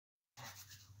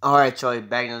Alright, Troy,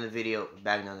 back on the video,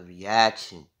 back on the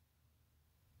reaction.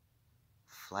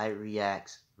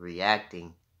 Flightreacts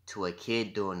reacting to a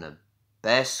kid doing the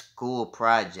best school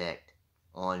project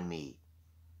on me.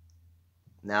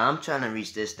 Now, I'm trying to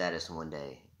reach this status one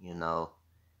day, you know,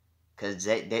 because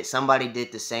somebody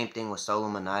did the same thing with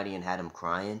Solomonati and had him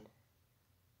crying.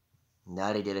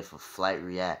 Now they did it for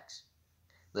Flightreacts.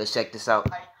 Let's check this out.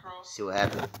 See what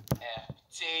happened.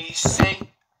 FTC.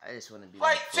 I just want to be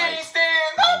Flight like team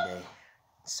stand up. one day.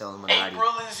 Solomonati.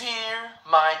 April is here.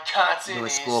 My content Doing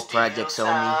is school still projects on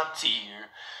me. top tier.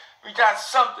 We got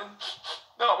something.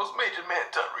 No, it was Major Man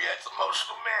Tut Reacts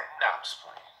Emotional Man. Nah, I'm just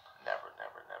playing.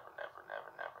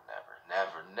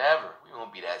 Never. We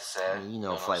won't be that sad. I mean, you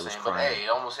know Flight was But crying. hey, it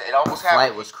almost happened.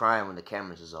 Flight was crying when the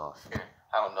cameras was off. Here,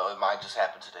 I don't know. It might just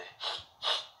happen today.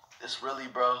 It's really,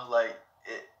 bro. Like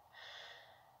it.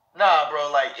 Nah, bro.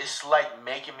 Like it's like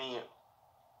making me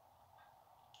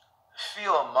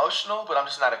feel emotional, but I'm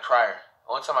just not a crier.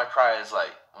 The only time I cry is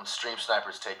like when stream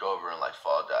snipers take over and like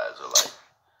Fall Guys or like.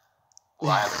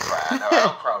 Well, I haven't cried. I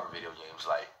don't cry over video games.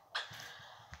 Like,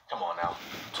 come on now.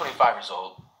 I'm 25 years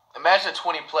old. Imagine a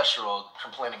 20-plus-year-old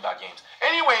complaining about games.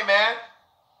 Anyway, man.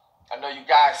 I know you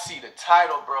guys see the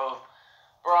title, bro.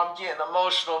 Bro, I'm getting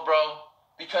emotional, bro.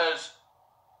 Because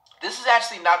this is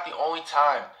actually not the only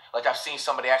time like I've seen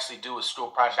somebody actually do a school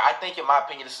project. I think, in my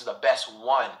opinion, this is the best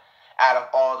one out of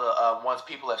all the ones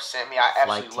people have sent me. I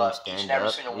absolutely love each and every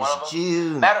single one of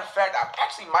them. Matter of fact, I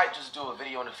actually might just do a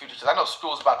video in the future because I know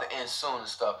school's about to end soon and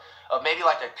stuff. Maybe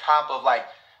like a comp of like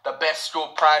the best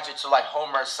school projects or like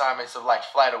homework assignments of like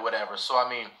Flight or whatever. So I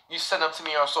mean, you send them to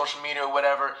me on social media or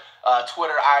whatever,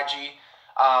 Twitter, IG.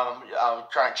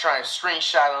 Try and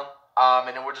screenshot them,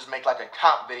 and then we'll just make like a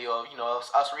comp video of, you know,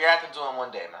 us reacting to them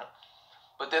one day, man.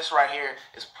 But this right here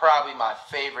is probably my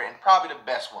favorite and probably the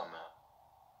best one, man.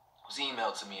 It was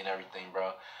emailed to me and everything,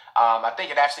 bro. I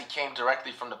think it actually came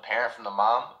directly from the parent, from the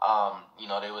mom. You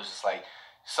know, they was just like,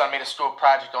 son made a school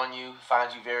project on you,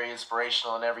 finds you very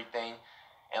inspirational and everything,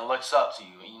 and looks up to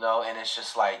you, you know, and it's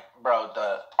just like, bro,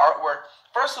 the artwork,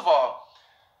 first of all,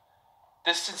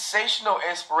 the sensational,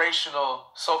 inspirational,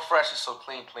 so fresh and so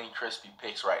clean, crispy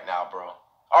pics right now, bro,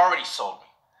 already sold me.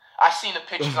 I seen the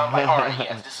pictures, I'm like, all right,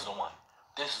 yes, this is the one.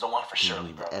 This is the one for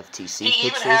surely, bro. FTC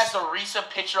he pictures? even has a recent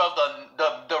picture of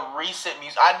the recent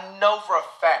music. I know for a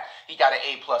fact he got an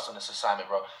A+ on this assignment,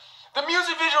 bro. The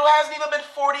music visual hasn't even been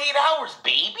 48 hours,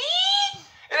 baby.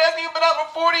 It hasn't even been out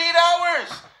for 48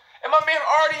 hours. And my man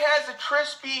already has a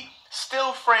crispy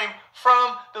still frame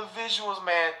from the visuals,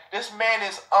 man. This man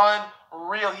is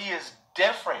unreal. He is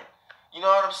different. You know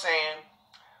what I'm saying?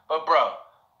 But, bro,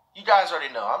 you guys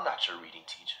already know I'm not your reading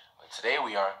teacher. But today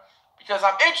we are. Because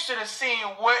I'm interested in seeing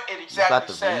what it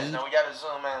exactly says. Now, we got to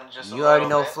zoom in just a little bit. You already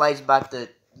know Flight's about to,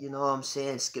 you know what I'm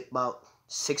saying, skip about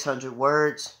 600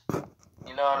 words.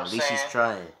 You know what I'm saying? At least he's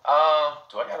trying.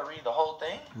 Do I got to read the whole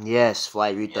thing? Yes,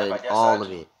 Flight, read all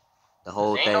of it. The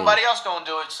whole thing. Ain't nobody else gonna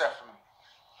do it except for me.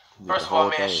 First of all,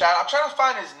 man, shout out. I'm trying to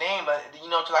find his name, but you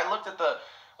know, because I looked at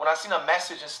when I seen a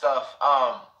message and stuff,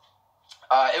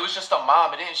 it was just a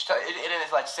mom. It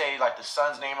didn't like say like the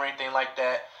son's name or anything like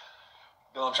that.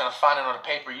 You know, I'm trying to find it on the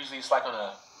paper. Usually it's like on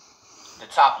the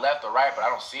top left or right, but I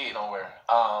don't see it nowhere.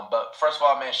 But first of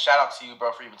all, man, shout out to you,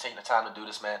 bro, for even taking the time to do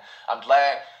this, man. I'm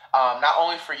glad. Not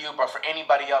only for you, but for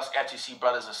anybody else, FTC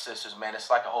brothers and sisters, man. It's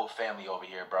like a whole family over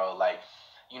here, bro. Like,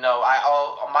 you know,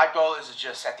 my goal is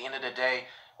just at the end of the day,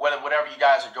 whatever you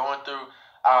guys are going through,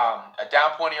 a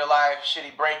down point in your life,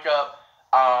 shitty breakup,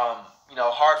 you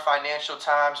know, hard financial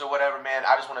times or whatever, man.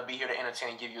 I just want to be here to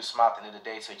entertain and give you a smile at the end of the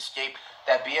day to escape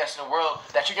that BS in the world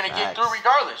that you're gonna get through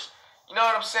regardless. You know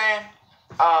what I'm saying?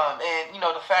 And you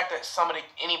know, the fact that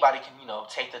anybody can, you know,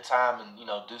 take the time and, you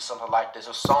know, do something like this.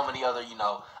 There's so many other, you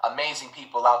know, amazing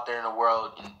people out there in the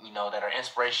world, and, you know, that are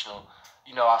inspirational,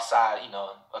 you know, outside, you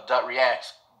know, of Dut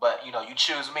Reacts. But, you know, you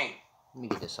choose me. Let me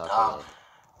get this off.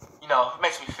 You know, it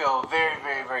makes me feel very,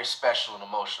 very, very special and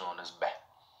emotional in this back.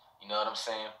 You know what I'm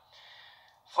saying?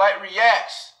 Flight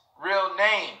Reacts, real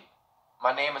name.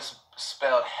 My name is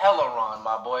spelled hella wrong,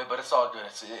 my boy, but it's all good.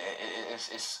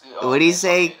 What did he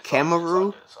say?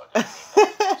 Kamaru?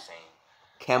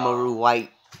 Kamaru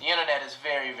White. The internet is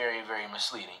very, very, very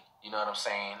misleading. You know what I'm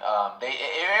saying?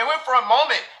 It went for a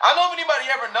moment. I don't know if anybody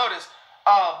ever noticed,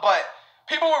 but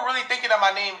people were really thinking that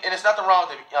my name, and there's nothing wrong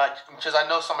with it, because I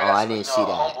know somebody that's a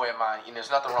homeboy of mine, and there's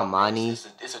nothing wrong with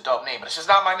it. It's a dope name, but it's just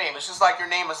not my name. It's just like your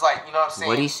name is like, you know what I'm saying?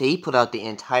 What did he say? He put out the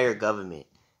entire government.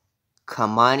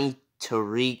 Kamani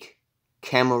Tariq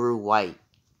Kamaru White.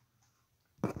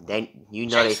 Then you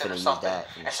know they finna use that.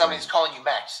 And somebody's calling you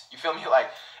Max. You feel me? Like,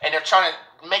 and they're trying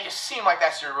to make it seem like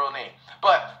that's your real name.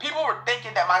 But people were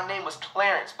thinking that my name was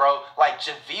Clarence, bro. Like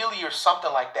Javili or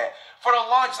something like that. For the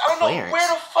longest, I don't know where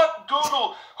the fuck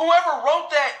Google, whoever wrote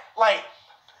that, like,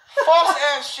 false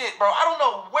ass shit, bro. I don't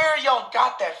know where y'all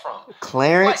got that from.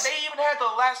 Clarence? Like, they even had the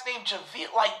last name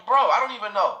Javili. Like, bro, I don't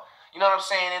even know. You know what I'm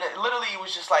saying? And it literally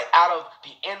was just like out of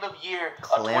the end of year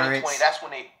of 2020. That's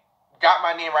when they got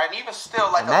my name right. And even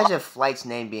still, like, imagine Flight's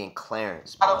name being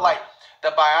Clarence, bro. Out of like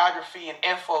the biography and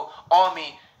info on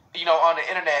me, you know, on the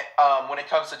internet, when it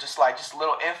comes to just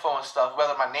little info and stuff,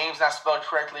 whether my name's not spelled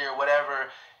correctly or whatever,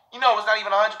 you know, it's not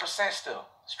even 100% still.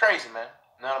 It's crazy, man.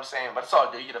 You know what I'm saying? But it's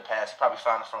all good. You get a pass. You probably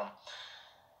found it from,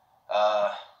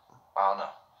 I don't know.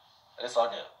 But it's all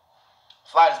good.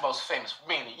 Flight is most famous for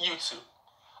being a YouTube,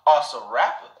 also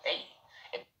rapper,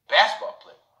 and basketball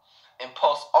player, and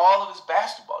posts all of his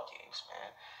basketball games,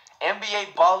 man.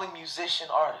 NBA balling musician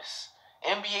artist.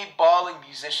 NBA balling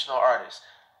musician artist.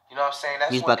 You know what I'm saying?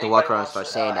 That's he's about to walk around and start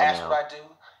saying that now. That's what I do.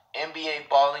 NBA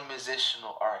balling musician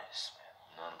artist, man.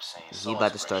 You know what I'm saying? He's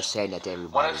about to start saying that to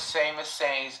everybody. One of his famous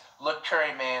sayings, look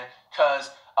Curry, man,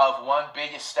 because of one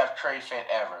biggest Steph Curry fan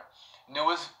ever.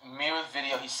 Newest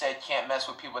video, he said, can't mess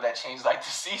with people that change like the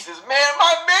seasons. Man,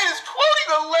 my man is quoting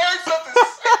the lyrics of the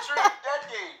century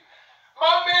decade.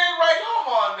 My man, right?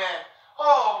 Come on, man.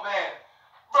 Oh, man.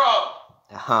 Bro.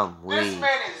 This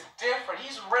man is different.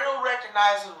 He's real,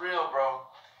 recognizing real, bro.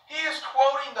 He is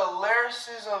quoting the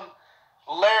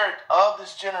lyric of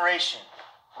this generation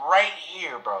right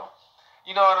here, bro.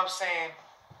 You know what I'm saying?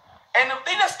 And the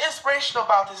thing that's inspirational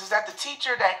about this is that the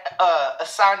teacher that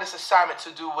assigned this assignment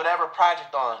to do whatever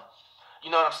project on, you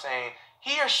know what I'm saying,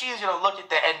 he or she is going to look at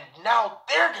that and now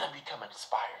they're going to become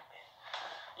inspired,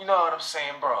 man. You know what I'm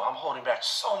saying, bro? I'm holding back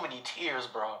so many tears,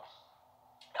 bro.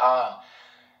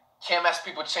 Can't ask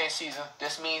people to change season.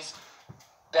 This means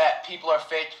that people are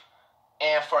fake,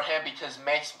 and for him, because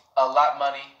makes a lot of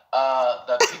money,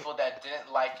 the people that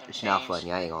didn't like him changed, not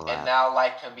funny. I ain't gonna lie. And now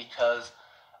like him because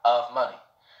of money.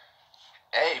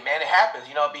 Hey, man, it happens.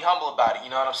 You know, be humble about it.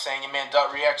 You know what I'm saying? Your man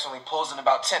HoodieDre0 only pulls in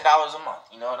about $10 a month.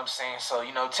 You know what I'm saying? So,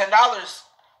 you know, $10,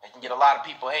 they can get a lot of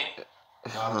people hating.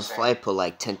 You know what I'm saying? Flight put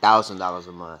like $10,000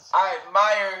 a month. I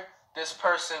admire this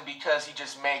person because he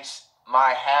just makes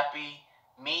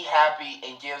me happy,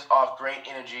 and gives off great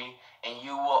energy, and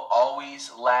you will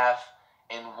always laugh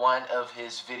in one of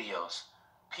his videos.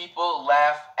 People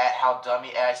laugh at how dumb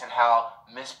he acts and how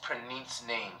mispronounce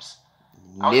names.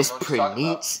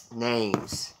 Mispronounce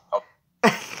names. Oh.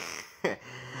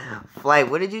 Flight,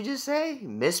 what did you just say?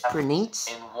 Mispronounce?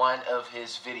 In one of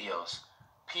his videos.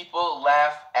 People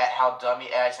laugh at how dumb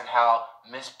he acts and how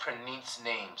mispronounce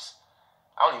names.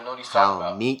 I don't even know what he's talking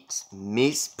about.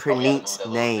 Mispronounce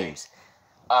names.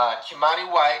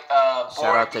 Kimani White,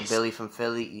 shout out to Billy from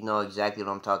Philly. You know exactly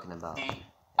what I'm talking about. Born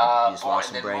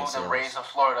and then moved and raised in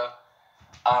Florida.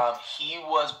 He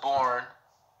was born,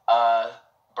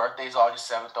 birthday's August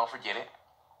 7th, don't forget it.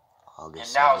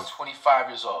 And now he's 25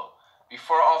 years old.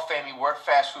 Before All Fame, he worked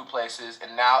fast food places,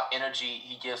 and now energy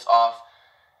he gives off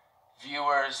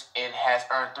viewers and has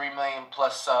earned 3 million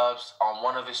plus subs on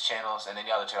one of his channels, and then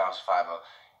the other channel is 5.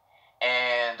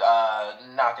 And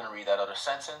not gonna read that other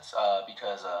sentence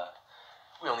because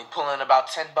we only pull in about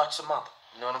 $10 a month.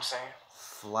 You know what I'm saying?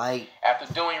 Flight.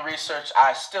 After doing research,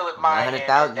 I still admire him.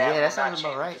 Yeah, that sounds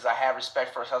about right. Because I have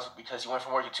respect for his hustle because he went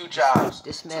from working 2 jobs.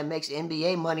 This man makes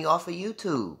NBA money off of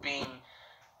YouTube. Being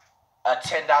a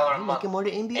 $10 a month. Making more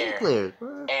than NBA players.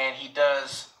 And he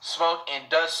does smoke and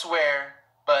does swear,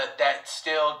 but that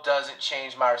still doesn't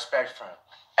change my respect for him.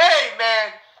 Hey,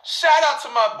 man. Shout out to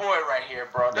my boy right here,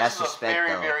 bro. This is a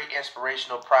very, very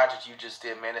inspirational project you just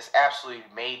did, man. It's absolutely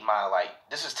made my,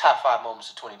 this is top 5 moments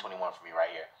of 2021 for me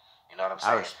right here. You know what I'm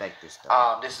saying? I respect this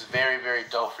stuff. This is very, very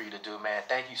dope for you to do, man.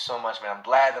 Thank you so much, man. I'm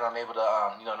glad that I'm able to,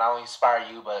 not only inspire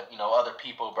you, but, other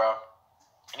people, bro.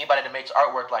 Anybody that makes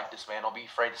artwork like this, man, don't be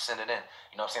afraid to send it in.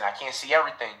 You know what I'm saying? I can't see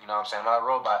everything, you know what I'm saying? I'm not a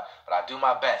robot, but I do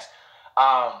my best.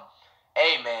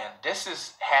 Hey, man, this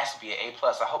has to be an A+.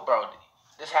 I hope, bro,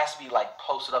 this has to be,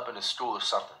 posted up in the school or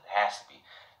something. It has to be.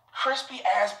 Crispy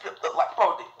ass, bro,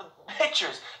 the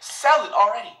pictures, sell it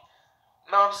already.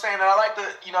 You know what I'm saying? And I like the,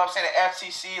 the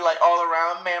FCC, all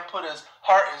around, man, put his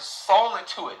heart and soul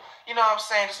into it. You know what I'm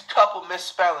saying? Just a couple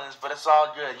misspellings, but it's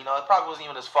all good. It probably wasn't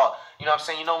even his fault. You know what I'm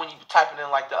saying? When you typing in,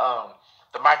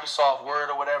 the Microsoft Word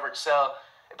or whatever, Excel,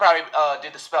 it probably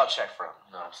did the spell check for him.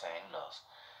 You know what I'm saying? Who knows?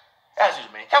 As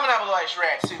usual, man. Coming out with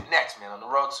HoodieDre0 next, man, on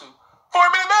the road to 4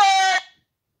 minutes.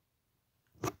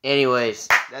 Anyways,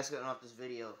 that's getting off this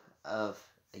video of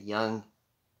a young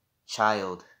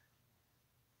child,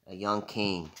 a young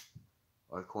king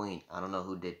or queen. I don't know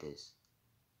who did this.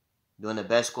 doing the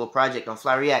best school project on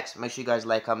Flightreacts. Make sure you guys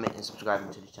like, comment, and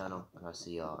subscribe to the channel. And I'll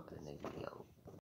see y'all in the next video.